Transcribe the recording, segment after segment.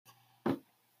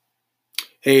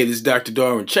Hey, this is Dr.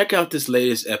 Darwin. Check out this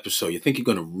latest episode. You think you're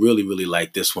going to really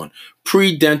like this one.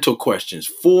 Pre-dental questions.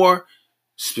 4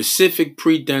 specific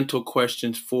pre-dental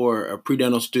questions for a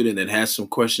pre-dental student that has some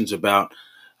questions about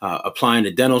applying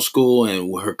to dental school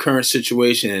and her current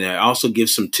situation. And I also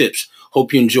give some tips.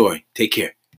 Hope you enjoy. Take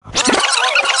care.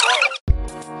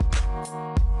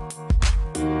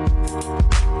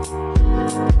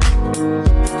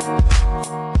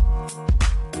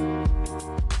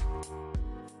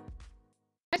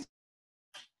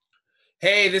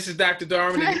 Hey, this is Dr.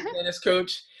 Darwin, the dentist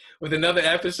coach, with another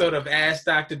episode of Ask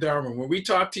Dr. Darwin, where we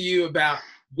talk to you about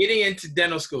getting into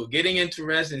dental school, getting into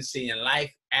residency, and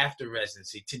life after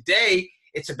residency. Today,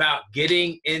 it's about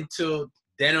getting into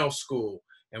dental school,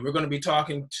 and we're going to be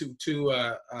talking to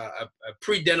a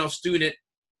pre-dental student,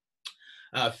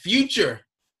 future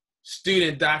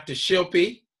student, Dr.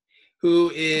 Shilpe, who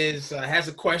has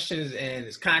a question and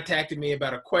has contacted me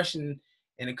about a question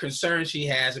and a concern she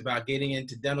has about getting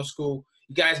into dental school.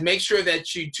 You guys, make sure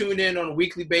that you tune in on a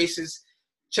weekly basis.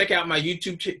 Check out my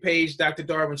YouTube page, Dr.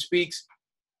 Darwin Speaks,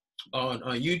 on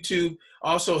YouTube.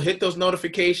 Also, hit those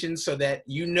notifications so that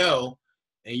you know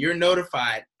and you're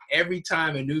notified every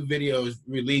time a new video is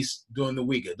released during the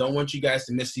week. I don't want you guys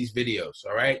to miss these videos,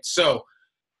 all right? So,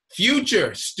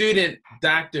 future student,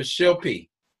 Dr. Shilpe,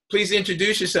 please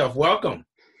introduce yourself. Welcome.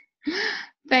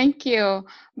 Thank you.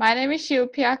 My name is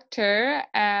Shilpe Akhtar,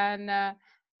 and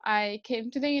I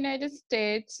came to the United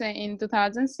States in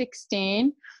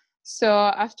 2016. So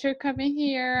after coming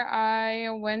here, I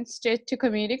went straight to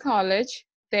community college.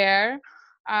 There,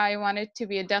 I wanted to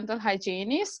be a dental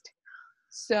hygienist.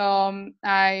 So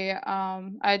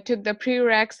I took the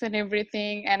prereqs and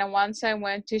everything. And once I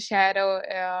went to shadow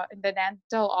in the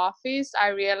dental office, I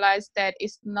realized that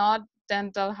it's not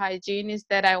dental hygienist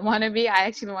that I want to be. I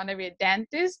actually want to be a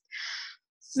dentist.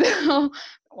 So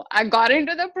I got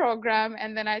into the program,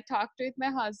 and then I talked with my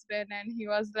husband, and he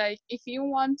was like, if you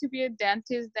want to be a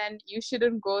dentist, then you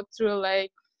shouldn't go through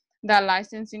like the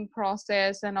licensing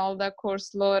process and all the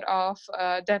course load of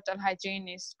dental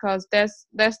hygienist, because that's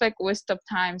like waste of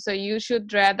time. So you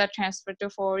should rather transfer to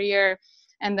 4 year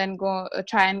and then go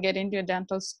try and get into a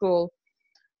dental school.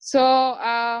 So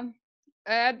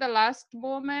at the last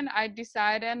moment, I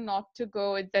decided not to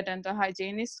go with the dental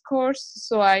hygienist course.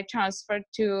 So I transferred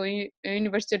to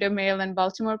University of Maryland,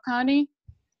 Baltimore County.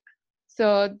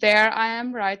 So there I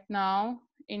am right now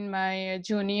in my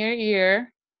junior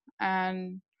year.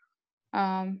 And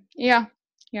yeah,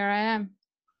 here I am.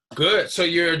 Good. So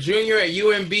you're a junior at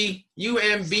UMBC.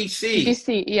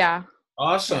 BC, yeah.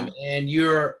 Awesome. Yeah. And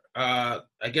your,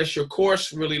 I guess your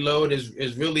course really load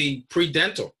is really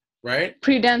pre-dental, right?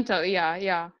 Pre-dental,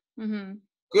 yeah. Mm-hmm.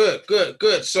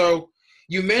 Good. So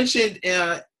you mentioned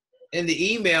in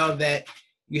the email that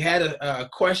you had a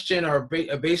question or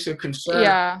a basic concern,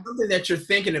 Yeah. something that you're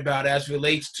thinking about as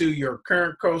relates to your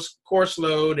current course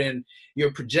load and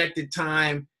your projected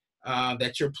time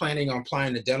that you're planning on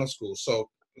applying to dental school.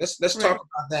 So let's Right. talk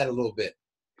about that a little bit.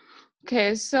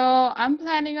 Okay, so I'm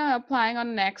planning on applying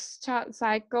on next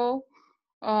cycle.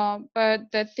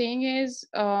 But the thing is,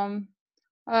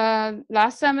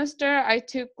 last semester I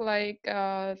took like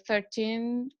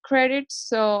 13 credits,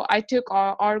 so I took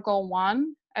Argo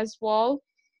 1 as well.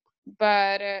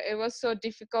 But it was so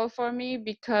difficult for me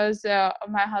because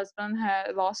my husband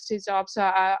had lost his job, so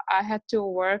I had to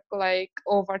work like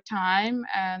overtime,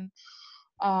 and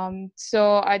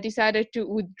so I decided to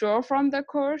withdraw from the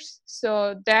course.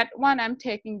 So that one I'm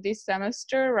taking this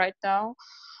semester right now.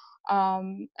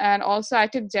 And also I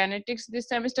took genetics this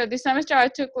semester. This semester I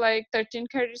took like 13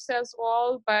 credits as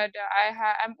well, but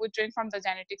I'm withdrawing from the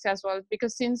genetics as well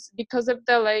because of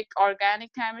the like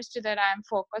organic chemistry that I'm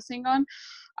focusing on.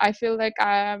 I feel like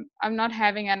I'm not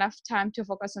having enough time to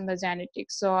focus on the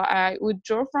genetics, so I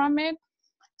withdraw from it.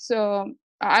 So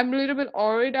I'm a little bit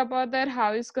worried about that,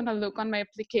 how it's gonna look on my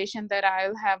application that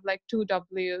I'll have like 2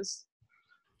 W's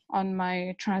on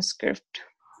my transcript.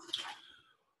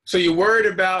 So you're worried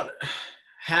about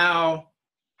how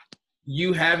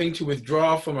you having to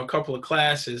withdraw from a couple of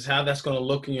classes, how that's going to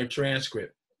look in your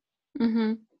transcript,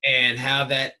 Mm-hmm. and how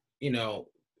that,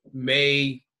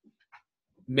 may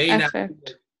not,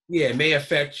 may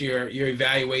affect your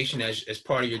evaluation as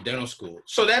part of your dental school.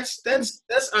 So that's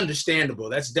understandable.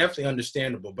 That's definitely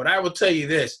understandable. But I will tell you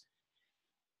this: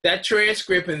 that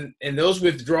transcript and those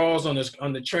withdrawals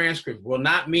on the transcript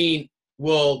won't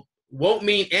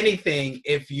mean anything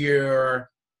if your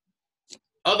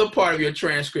other part of your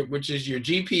transcript, which is your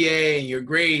GPA and your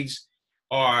grades,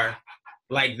 are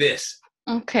like this.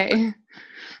 Okay.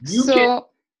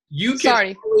 You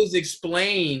can always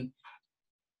explain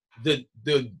the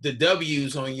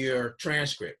W's on your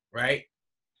transcript, right?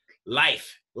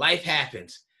 life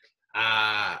happens.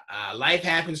 Life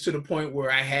happens to the point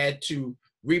where I had to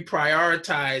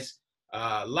reprioritize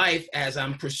life as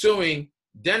I'm pursuing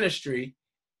dentistry,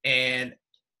 and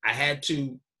I had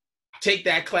to take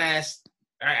that class.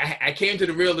 I came to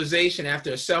the realization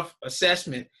after a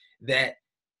self-assessment that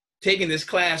taking this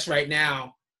class right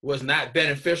now was not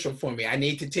beneficial for me. I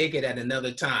need to take it at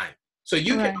another time. So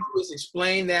you can always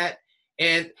explain that.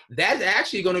 And that's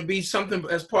actually going to be something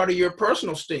as part of your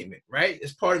personal statement, right?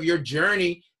 As part of your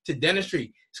journey to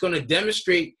dentistry. It's going to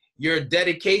demonstrate your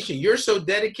dedication. You're so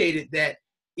dedicated that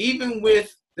even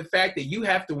with the fact that you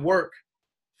have to work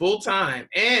full time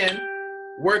and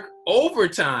work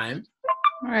overtime,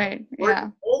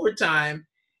 overtime,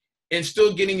 and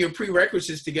still getting your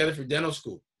prerequisites together for dental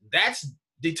school. That's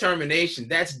determination.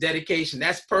 That's dedication.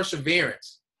 That's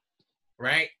perseverance,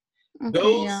 right? Okay,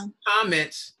 those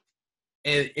comments,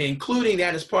 and including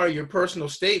that as part of your personal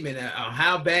statement on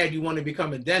how bad you want to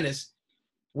become a dentist,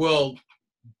 will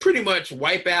pretty much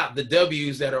wipe out the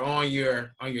W's that are on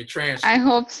your transcript. I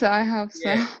hope so.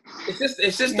 Yeah.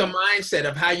 It's just a mindset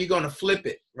of how you're going to flip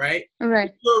it, right?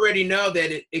 Right. You already know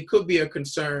that it could be a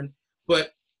concern,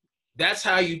 but that's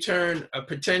how you turn a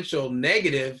potential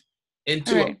negative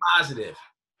into a positive.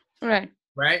 Right.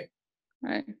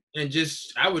 And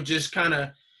I would just kind of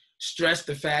stress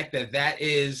the fact that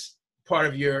is part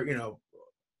of your,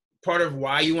 part of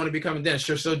why you want to become a dentist.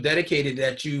 You're so dedicated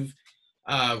that you've,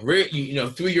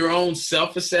 through your own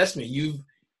self-assessment, you've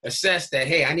assessed that,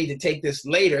 hey, I need to take this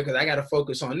later because I got to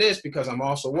focus on this because I'm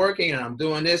also working and I'm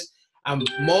doing this. I'm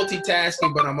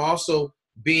multitasking, but I'm also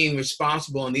being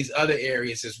responsible in these other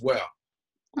areas as well.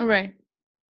 All right.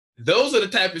 Those are the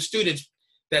type of students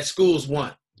that schools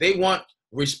want. They want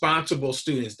responsible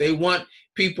students. They want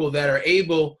people that are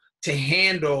able to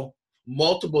handle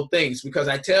multiple things, because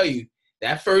I tell you,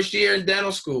 that first year in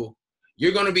dental school,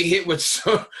 you're going to be hit with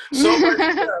so much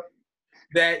stuff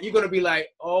that you're going to be like,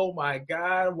 oh my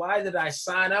God, why did I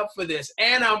sign up for this?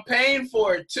 And I'm paying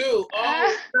for it too.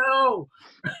 Oh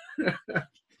no.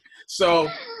 So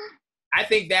I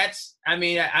think I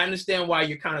understand why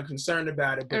you're kind of concerned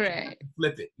about it, but you have to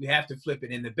flip it. You have to flip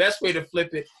it. And the best way to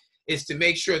flip it is to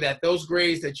make sure that those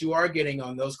grades that you are getting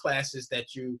on those classes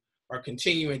that you are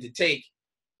continuing to take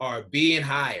are being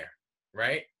higher,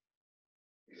 right?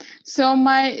 So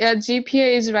my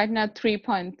GPA is right now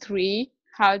 3.3.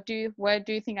 Where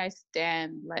do you think I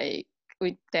stand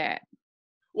with that?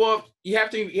 Well, you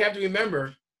have to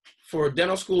remember, for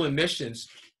dental school admissions,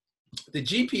 the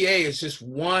GPA is just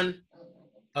one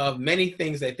of many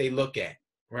things that they look at,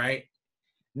 right?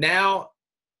 Now,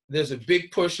 there's a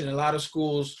big push in a lot of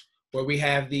schools where we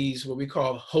have these, what we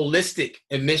call holistic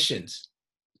admissions,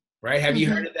 right? Have you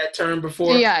heard of that term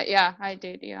before? Yeah, I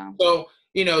did, yeah. So,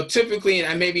 typically,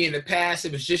 and maybe in the past,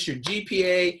 it was just your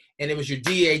GPA and it was your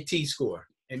DAT score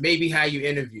and maybe how you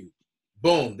interviewed.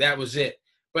 Boom, that was it.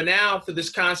 But now for this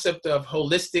concept of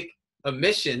holistic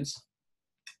admissions,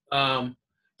 they're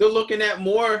looking at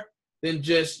more than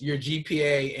just your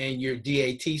GPA and your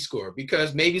DAT score,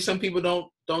 because maybe some people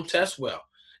don't test well.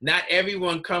 Not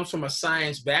everyone comes from a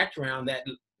science background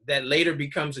that later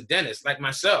becomes a dentist. Like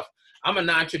myself, I'm a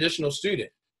non-traditional student.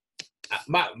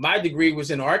 My degree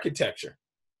was in architecture,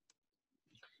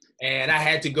 and I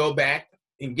had to go back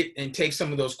and take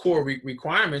some of those core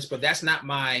requirements, but that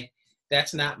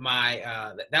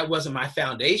wasn't my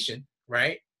foundation,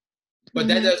 right? But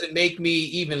that doesn't make me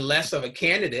even less of a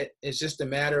candidate. It's just a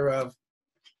matter of,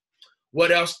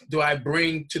 what else do I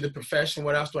bring to the profession?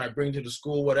 What else do I bring to the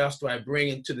school? What else do I bring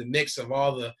into the mix of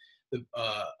all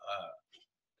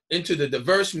into the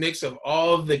diverse mix of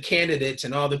all of the candidates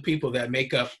and all the people that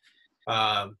make up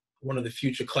one of the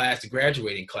future the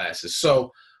graduating classes.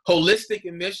 So holistic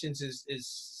admissions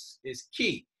is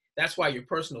key. That's why your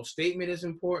personal statement is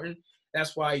important.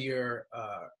 That's why your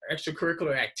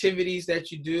extracurricular activities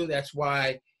that you do. That's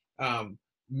why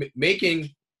making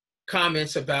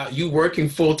comments about you working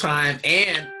full-time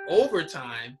and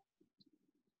overtime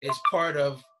is part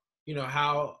of,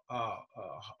 how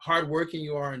hardworking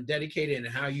you are and dedicated, and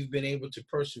how you've been able to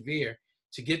persevere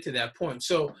to get to that point.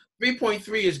 So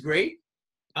 3.3 is great.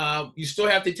 You still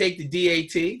have to take the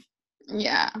DAT.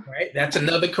 Yeah. Right. That's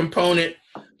another component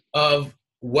of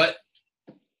what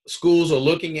schools are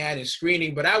looking at and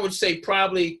screening. But I would say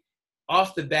probably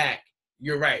off the bat,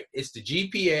 you're right. It's the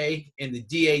GPA and the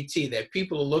DAT that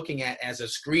people are looking at as a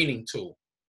screening tool.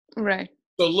 Right.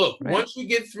 So look, once you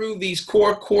get through these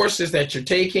core courses that you're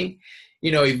taking,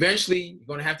 eventually you're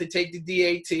going to have to take the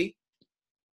DAT.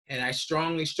 And I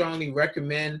strongly, strongly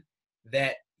recommend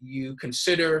that you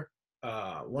consider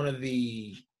one of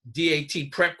the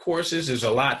DAT prep courses. There's a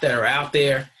lot that are out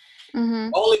there. Mm-hmm.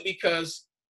 Only because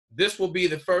this will be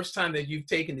the first time that you've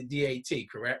taken the DAT,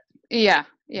 correct? Yeah.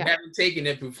 You Yeah. haven't taken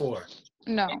it before.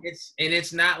 And No.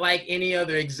 it's not like any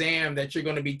other exam that you're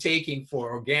going to be taking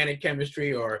for organic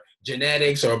chemistry or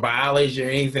genetics or biology or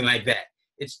anything like that.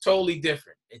 It's totally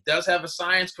different. It does have a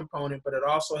science component, but it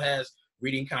also has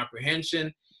reading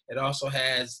comprehension. It also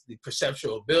has the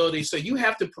perceptual ability. So you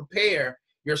have to prepare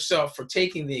yourself for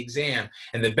taking the exam.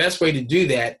 And the best way to do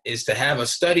that is to have a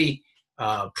study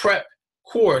prep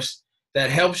course that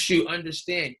helps you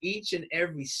understand each and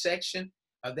every section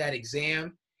of that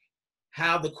exam,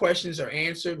 how the questions are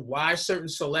answered, why certain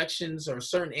selections or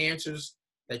certain answers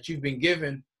that you've been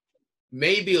given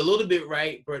may be a little bit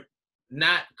right, but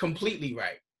not completely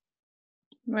right.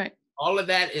 Right. All of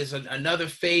that is another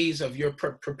phase of your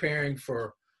preparing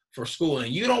for school.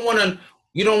 And you don't want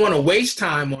to waste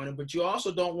time on it, but you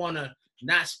also don't want to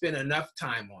not spend enough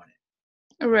time on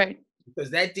it. Right.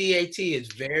 Because that DAT is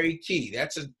very key.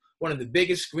 That's one of the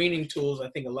biggest screening tools I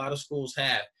think a lot of schools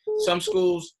have. Some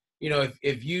schools,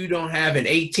 if you don't have an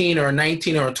 18 or a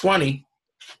 19 or a 20,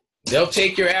 they'll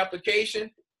take your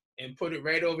application and put it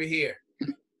right over here,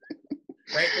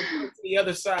 right to the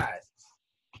other side.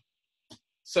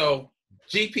 So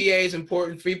GPA is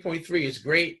important. 3.3 is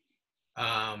great.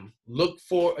 Look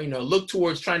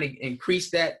towards trying to increase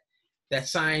that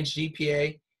science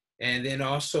GPA, and then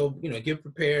also, get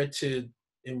prepared to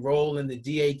enroll in the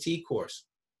DAT course.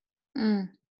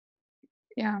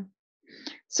 Yeah.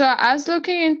 So I was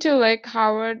looking into like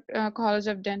Howard College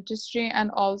of Dentistry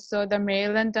and also the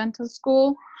Maryland Dental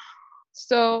School.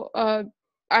 So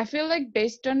I feel like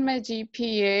based on my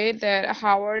GPA, that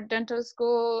Howard Dental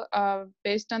School,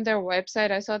 based on their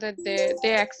website, I saw that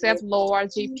they accept lower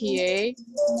GPA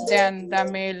than the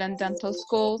Maryland Dental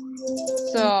School.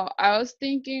 So I was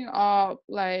thinking of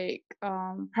like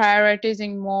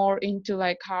prioritizing more into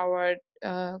like Howard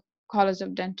College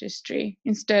of Dentistry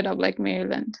instead of like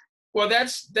Maryland. Well,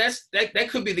 that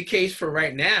could be the case for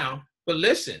right now. But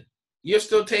listen, you're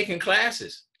still taking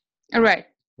classes, Right?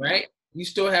 right? You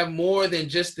still have more than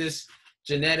just this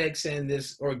genetics and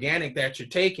this organic that you're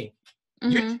taking.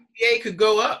 Your GPA could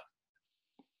go up.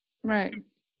 Right.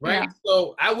 Right. Yeah.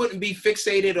 So I wouldn't be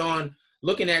fixated on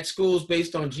looking at schools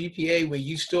based on GPA when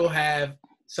you still have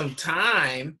some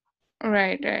time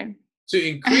Right. to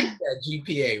increase that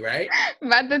GPA, right?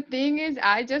 But the thing is,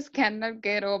 I just cannot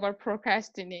get over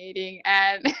procrastinating,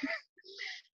 and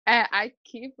and I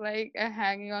keep like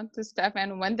hanging on to stuff.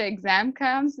 And when the exam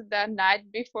comes, the night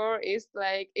before is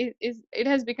like it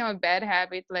has become a bad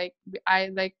habit. Like I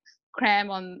like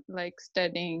cram on like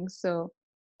studying, so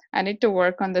I need to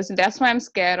work on this. That's why I'm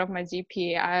scared of my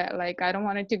GPA. I don't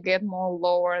want it to get more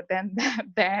lower than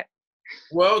that.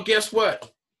 Well, guess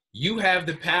what? You have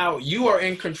the power. You are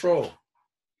in control.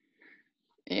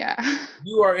 Yeah.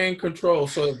 You are in control.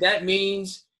 So if that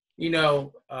means,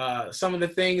 some of the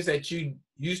things that you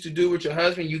used to do with your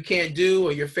husband, you can't do,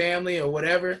 or your family or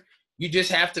whatever, you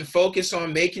just have to focus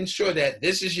on making sure that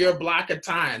this is your block of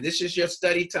time. This is your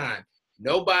study time.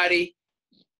 Nobody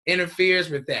interferes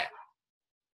with that.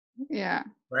 Yeah.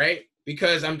 Right?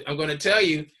 Because I'm going to tell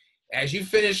you, as you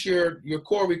finish your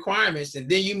core requirements and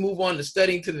then you move on to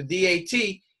studying to the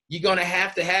DAT, you're going to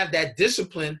have that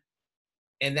discipline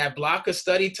and that block of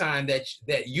study time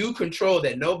that you control,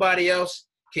 that nobody else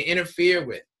can interfere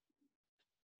with.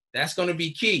 That's going to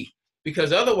be key,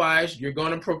 because otherwise you're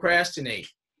going to procrastinate.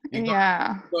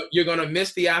 You're going to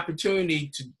miss the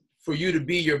opportunity for you to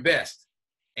be your best.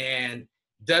 And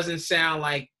doesn't sound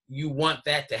like you want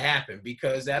that to happen,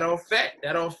 because that'll affect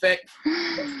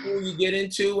what school you get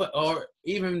into, or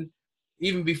even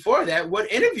before that,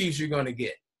 what interviews you're going to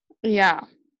get. Yeah.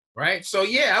 Right. So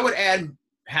yeah, I would add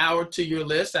Howard to your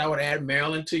list. I would add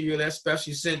Maryland to your list,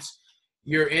 especially since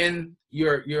you're in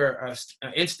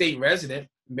in-state resident.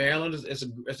 Maryland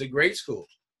is a great school.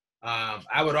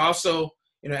 I would also,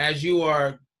 as you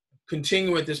are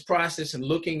continuing with this process and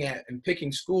looking at and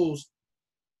picking schools,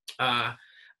 I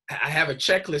have a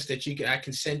checklist that I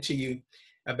can send to you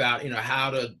about,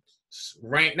 how to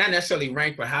rank, not necessarily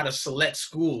rank, but how to select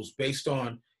schools based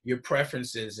on your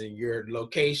preferences and your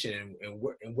location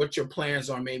and what your plans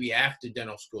are maybe after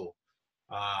dental school.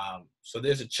 So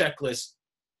there's a checklist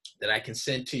that I can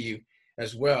send to you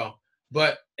as well.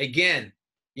 But again,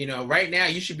 right now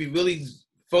you should be really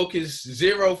focused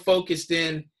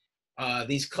in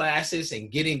these classes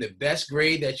and getting the best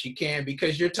grade that you can,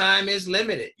 because your time is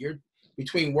limited. You're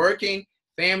between working,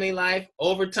 family life,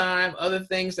 overtime, other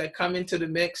things that come into the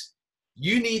mix.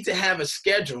 You need to have a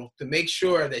schedule to make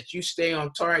sure that you stay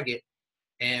on target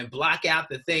and block out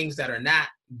the things that are not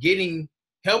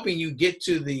helping you get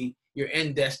to your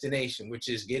end destination, which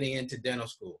is getting into dental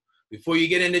school. Before you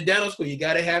get into dental school, you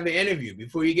got to have an interview.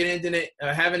 Before you get into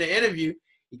having an interview,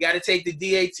 you got to take the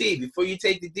DAT. Before you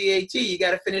take the DAT, you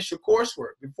got to finish your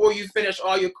coursework. Before you finish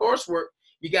all your coursework,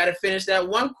 you got to finish that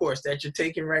one course that you're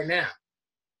taking right now.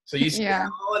 So you see how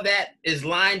all of that is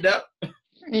lined up.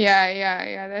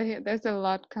 Yeah. There's a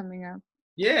lot coming up.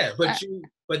 Yeah,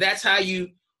 but that's how you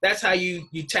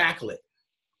tackle it.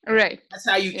 Right. That's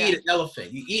how you eat an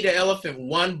elephant. You eat an elephant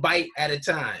one bite at a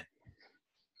time.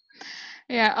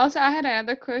 Yeah, also I had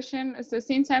another question. So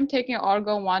since I'm taking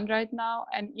Orgo 1 right now,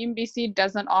 and UMBC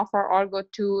doesn't offer Orgo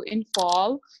 2 in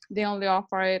fall, they only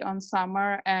offer it on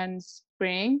summer and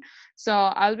spring. So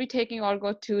I'll be taking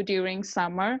Orgo 2 during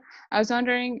summer. I was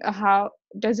wondering how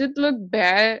does it look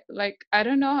bad? Like, I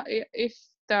don't know if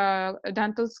the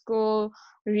dental school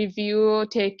review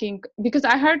taking, because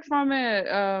I heard from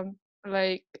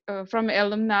from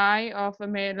alumni of a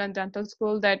Maryland Dental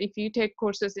School that if you take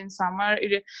courses in summer,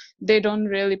 they don't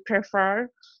really prefer.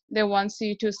 They want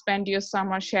you to spend your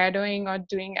summer shadowing or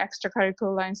doing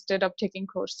extracurricular instead of taking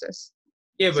courses.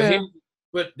 Yeah,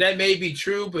 but that may be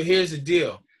true, but here's the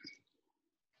deal.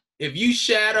 If you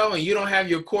shadow and you don't have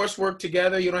your coursework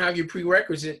together, you don't have your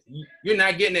prerequisite, you're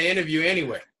not getting an interview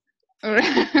anyway.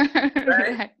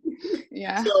 Right?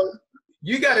 Yeah. So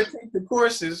you got to take the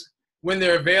courses when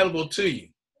they're available to you.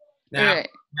 Now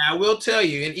I will tell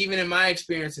you, and even in my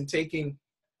experience in taking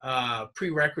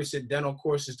prerequisite dental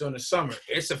courses during the summer,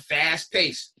 it's a fast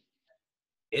pace.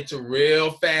 It's a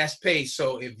real fast pace.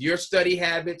 So if your study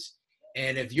habits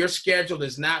and if your schedule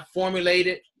is not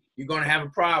formulated, you're going to have a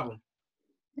problem.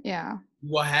 Yeah.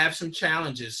 You will have some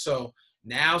challenges. So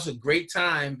now's a great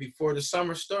time before the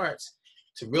summer starts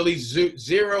to really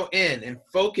zero in and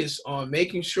focus on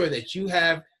making sure that you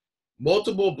have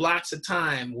multiple blocks of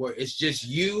time where it's just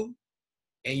you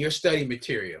and your study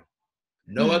material.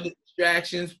 No other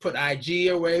distractions. Put IG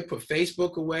away, put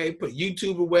Facebook away, put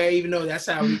YouTube away, even though that's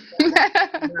how we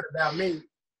learn about me.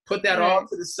 Put that all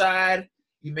to the side.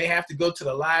 You may have to go to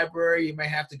the library. You may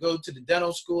have to go to the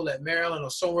dental school at Maryland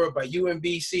or somewhere by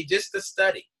UMBC just to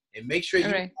study and make sure you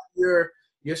have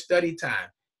your study time.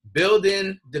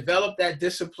 Develop that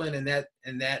discipline and that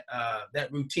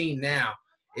routine now.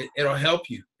 It'll help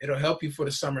you. It'll help you for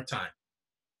the summertime.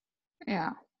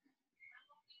 Yeah.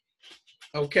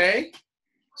 Okay.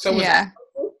 So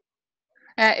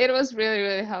it was really,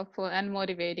 really helpful and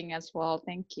motivating as well.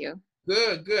 Thank you.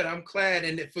 Good. I'm glad.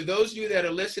 And for those of you that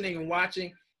are listening and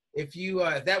watching, if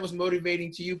that was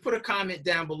motivating to you, put a comment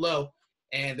down below.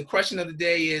 And the question of the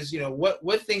day is,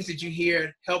 what things did you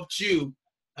hear helped you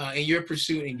in your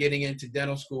pursuit in getting into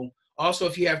dental school? Also,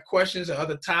 if you have questions or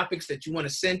other topics that you want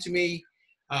to send to me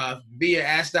via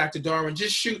Ask Dr. Darwin,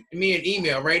 just shoot me an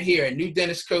email right here at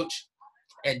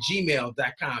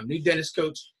newdentistcoach@gmail.com.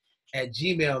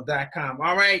 Newdentistcoach@gmail.com.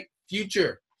 All right,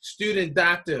 future student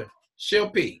Dr.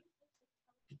 Shilpe.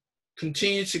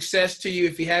 Continued success to you.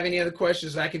 If you have any other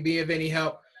questions, I can be of any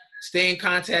help. Stay in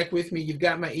contact with me. You've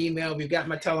got my email. You've got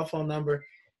my telephone number.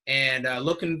 And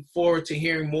looking forward to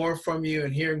hearing more from you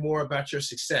and hearing more about your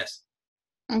success.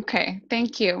 Okay.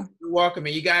 Thank you. You're welcome.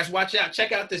 And you guys watch out.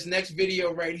 Check out this next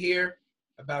video right here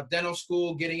about dental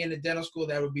school, getting into dental school.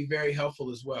 That would be very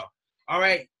helpful as well. All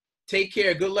right. Take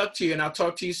care. Good luck to you. And I'll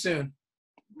talk to you soon.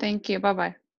 Thank you.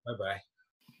 Bye-bye. Bye-bye.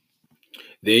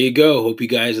 There you go. Hope you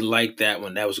guys liked that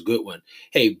one. That was a good one.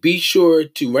 Hey, be sure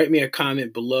to write me a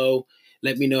comment below.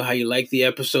 Let me know how you like the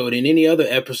episode and any other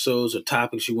episodes or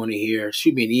topics you want to hear.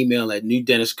 Shoot me an email at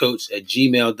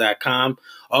newdentistcoach@gmail.com.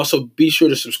 Also, be sure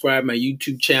to subscribe to my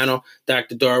YouTube channel,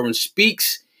 Dr. Darwin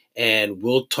Speaks, and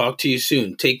we'll talk to you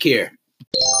soon. Take care.